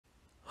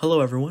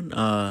Hello everyone,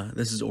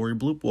 this is Ori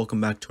Bloop. Welcome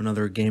back to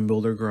another Game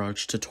Builder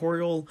Garage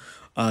tutorial.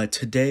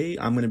 Today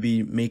I'm going to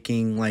be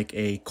making like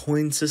a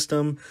coin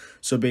system.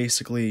 So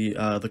basically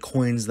the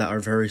coins that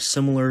are very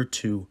similar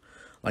to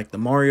like the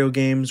Mario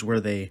games where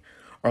they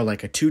are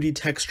like a 2D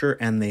texture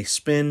and they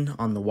spin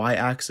on the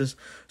y-axis.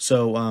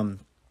 So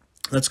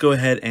let's go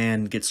ahead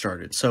and get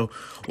started. So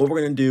what we're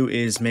going to do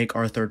is make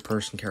our third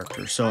person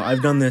character. So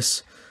I've done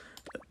this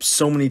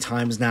so many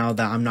times now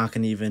that I'm not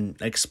going to even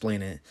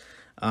explain it.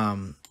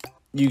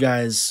 You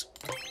guys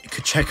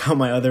could check out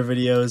my other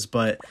videos,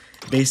 but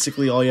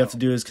basically all you have to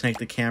do is connect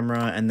the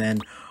camera, and then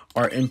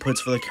our inputs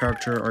for the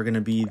character are going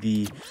to be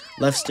the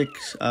left stick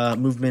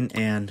movement,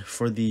 and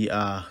for the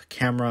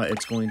camera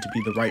it's going to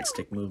be the right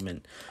stick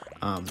movement.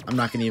 I'm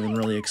not going to even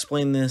really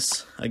explain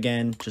this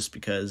again, just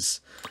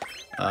because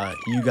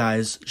you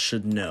guys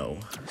should know.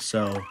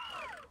 So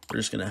we're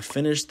just going to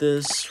finish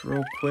this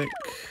real quick.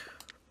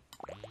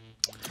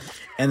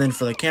 And then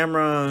for the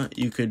camera,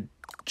 you could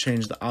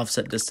change the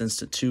offset distance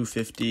to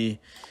 250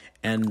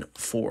 and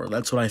 4.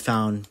 That's what I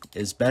found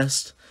is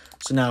best.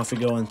 So now if we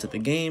go into the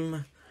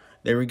game,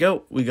 there we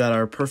go. We got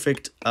our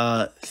perfect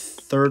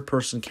third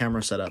person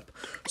camera setup.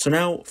 So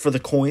now for the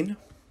coin,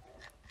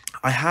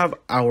 I have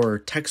our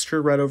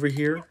texture right over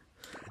here.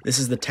 This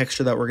is the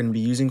texture that we're going to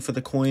be using for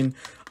the coin.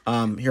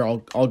 Here,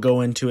 I'll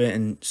go into it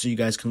and so you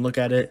guys can look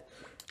at it.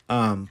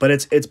 But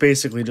it's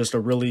basically just a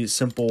really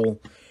simple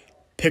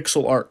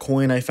pixel art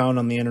coin I found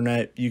on the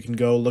internet. You can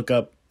go look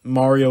up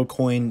Mario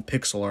coin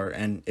pixel art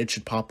and it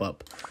should pop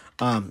up.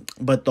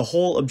 But the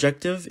whole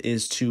objective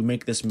is to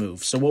make this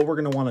move. So what we're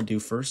going to want to do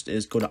first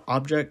is go to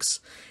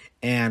objects,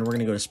 and we're going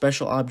to go to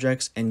special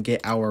objects and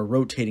get our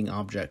rotating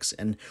objects,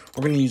 and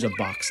we're going to use a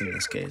box in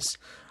this case.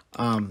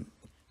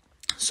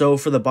 So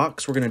for the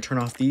box, we're going to turn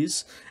off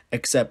these,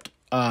 except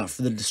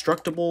for the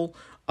destructible,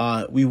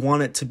 we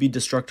want it to be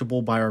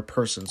destructible by our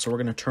person. So we're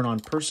going to turn on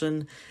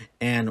person,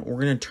 and we're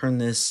going to turn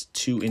this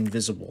to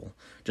invisible,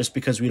 just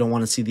because we don't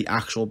want to see the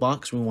actual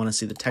box. We want to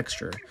see the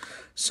texture.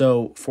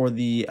 So for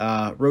the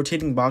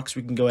rotating box,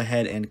 we can go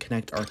ahead and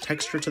connect our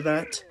texture to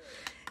that.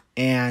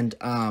 And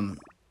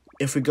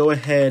if we go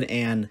ahead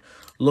and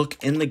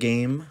look in the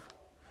game,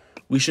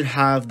 we should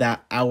have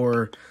that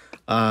our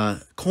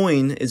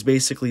coin is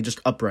basically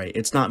just upright.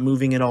 It's not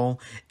moving at all,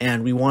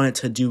 and we want it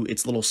to do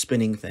its little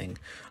spinning thing.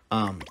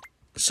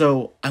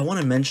 So I want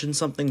to mention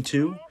something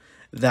too,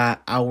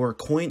 that our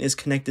coin is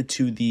connected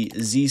to the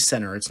Z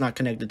center. It's not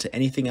connected to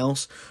anything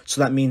else. So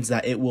that means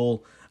that it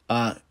will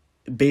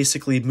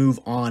basically move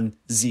on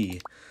Z.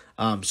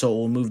 So it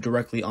will move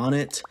directly on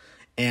it.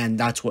 And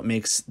that's what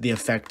makes the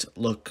effect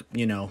look,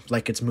 you know,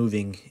 like it's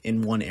moving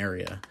in one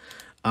area.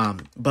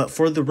 But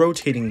for the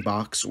rotating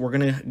box, we're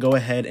going to go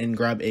ahead and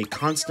grab a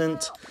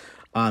constant.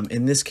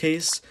 In this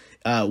case,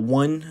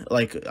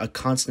 like a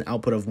constant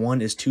output of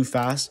 1 is too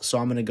fast, so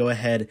I'm going to go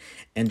ahead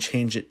and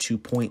change it to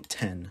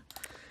 0.10.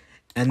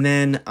 And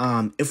then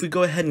if we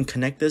go ahead and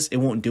connect this, it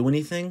won't do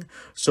anything.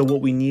 So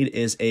what we need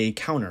is a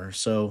counter.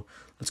 So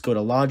let's go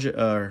to logic,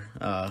 or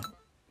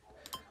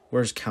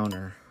where's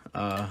counter?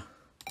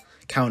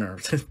 Counter,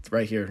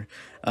 right here.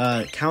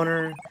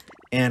 Counter,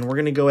 and we're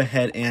going to go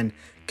ahead and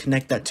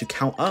connect that to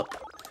count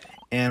up.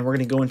 And we're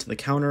going to go into the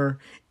counter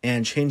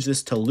and change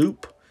this to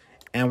loop.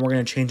 And we're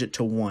going to change it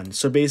to 1.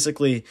 So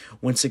basically,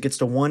 once it gets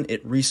to 1,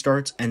 it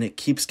restarts and it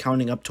keeps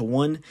counting up to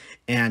 1,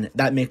 and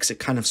that makes it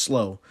kind of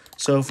slow.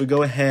 So if we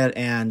go ahead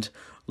and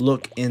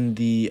look in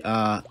the,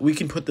 we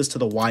can put this to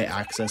the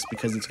y-axis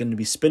because it's going to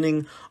be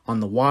spinning on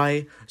the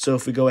y. So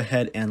if we go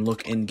ahead and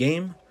look in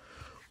game,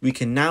 we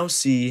can now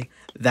see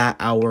that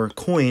our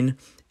coin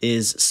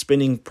is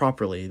spinning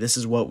properly. This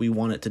is what we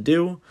want it to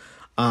do.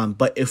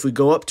 But if we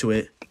go up to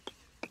it,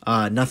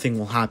 nothing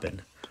will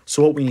happen.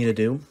 So what we need to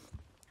do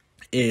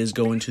is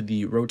go into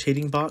the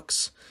rotating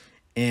box,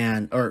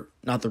 and or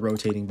not the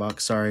rotating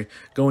box, sorry,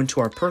 go into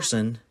our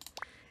person,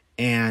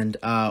 and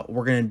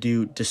we're going to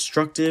do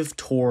destructive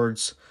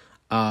towards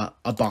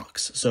a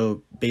box.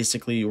 So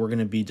basically we're going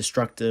to be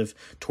destructive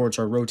towards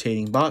our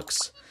rotating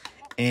box,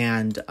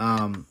 and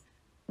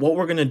what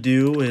we're going to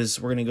do is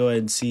we're going to go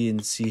ahead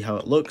and see how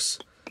it looks.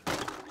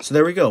 So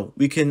there we go.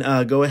 We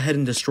can go ahead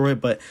and destroy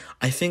it, but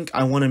I think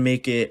I want to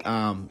make it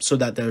so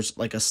that there's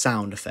like a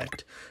sound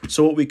effect.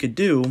 So what we could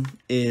do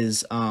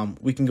is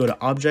we can go to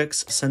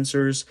objects,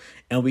 sensors,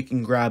 and we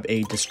can grab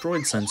a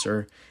destroyed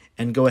sensor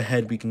and go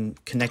ahead. We can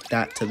connect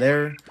that to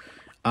there,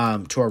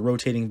 to our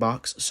rotating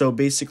box. So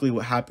basically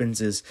what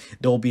happens is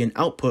there will be an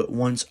output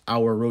once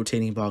our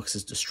rotating box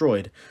is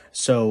destroyed.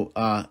 So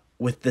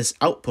with this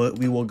output,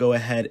 we will go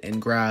ahead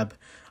and grab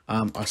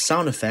our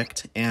sound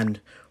effect, and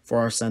for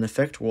our sound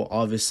effect, we'll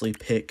obviously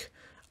pick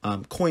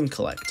coin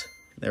collect.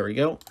 There we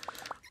go.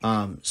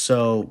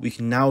 So we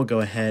can now go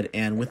ahead,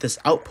 and with this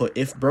output,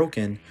 if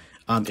broken,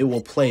 it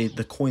will play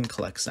the coin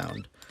collect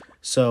sound.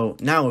 So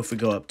now if we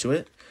go up to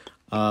it,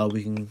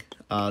 we can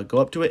go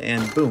up to it,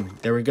 and boom,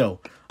 there we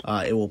go.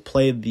 It will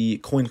play the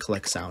coin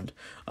collect sound.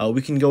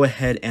 We can go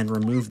ahead and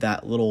remove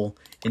that little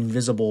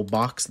invisible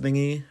box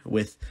thingy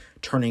with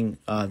turning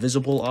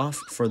visible off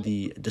for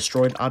the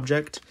destroyed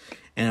object.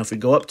 And if we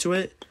go up to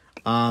it,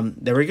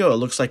 there we go. It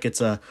looks like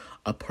it's a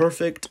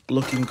perfect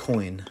looking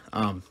coin.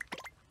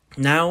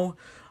 Now,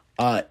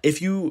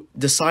 if you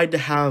decide to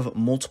have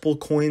multiple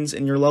coins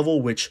in your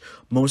level, which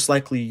most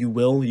likely you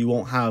will, you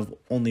won't have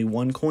only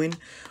one coin,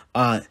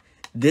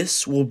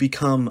 this will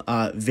become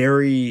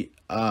very,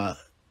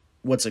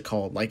 what's it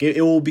called? Like,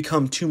 it will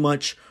become too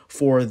much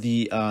for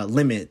the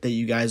limit that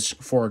you guys,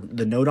 for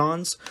the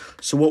node-ons.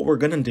 So what we're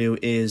going to do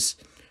is,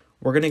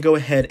 we're going to go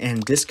ahead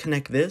and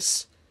disconnect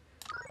this,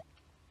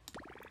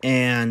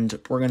 and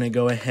we're going to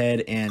go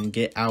ahead and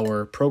get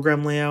our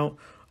program layout,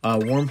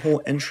 wormhole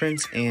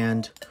entrance,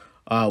 and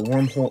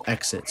wormhole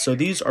exit. So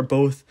these are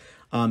both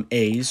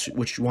A's,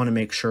 which you want to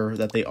make sure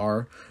that they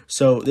are.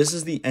 So this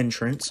is the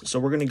entrance. So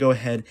we're going to go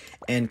ahead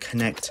and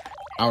connect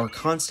our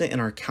constant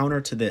and our counter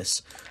to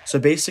this. So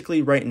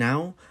basically right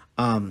now,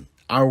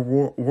 our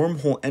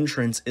wormhole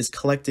entrance is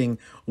collecting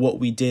what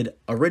we did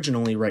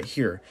originally right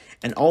here.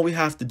 And all we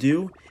have to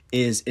do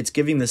is it's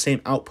giving the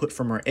same output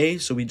from our A,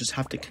 so we just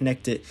have to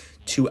connect it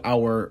to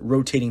our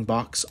rotating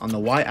box on the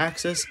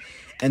y-axis,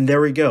 and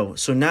there we go.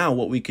 So now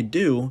what we could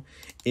do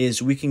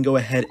is we can go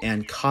ahead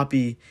and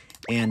copy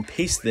and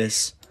paste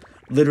this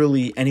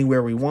literally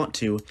anywhere we want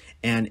to,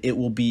 and it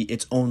will be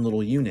its own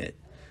little unit.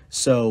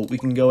 So we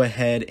can go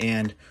ahead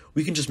and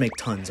we can just make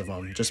tons of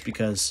them, just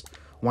because,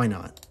 why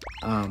not?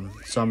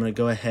 So I'm going to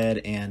go ahead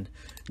and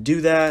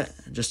do that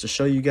just to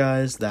show you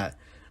guys that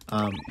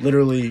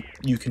literally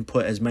you can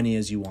put as many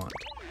as you want.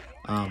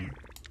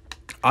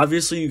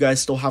 Obviously, you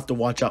guys still have to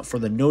watch out for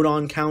the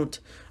node-on count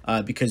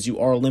because you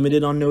are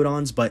limited on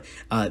node-ons, but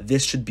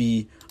this should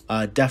be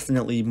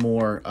definitely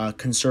more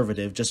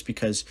conservative, just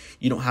because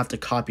you don't have to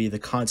copy the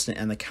constant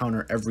and the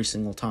counter every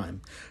single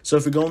time. So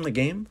if we go in the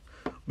game,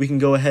 we can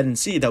go ahead and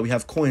see that we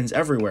have coins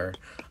everywhere.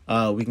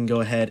 We can go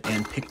ahead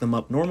and pick them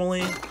up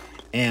normally,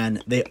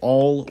 and they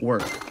all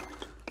work.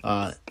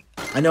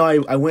 I know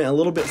I went a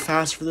little bit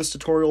fast for this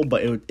tutorial,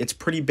 but it's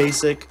pretty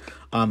basic.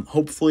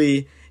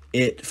 Hopefully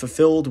it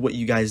fulfilled what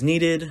you guys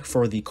needed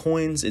for the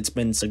coins. It's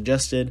been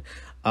suggested.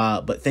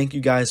 But thank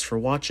you guys for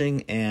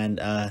watching, and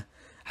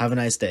have a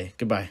nice day.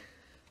 Goodbye.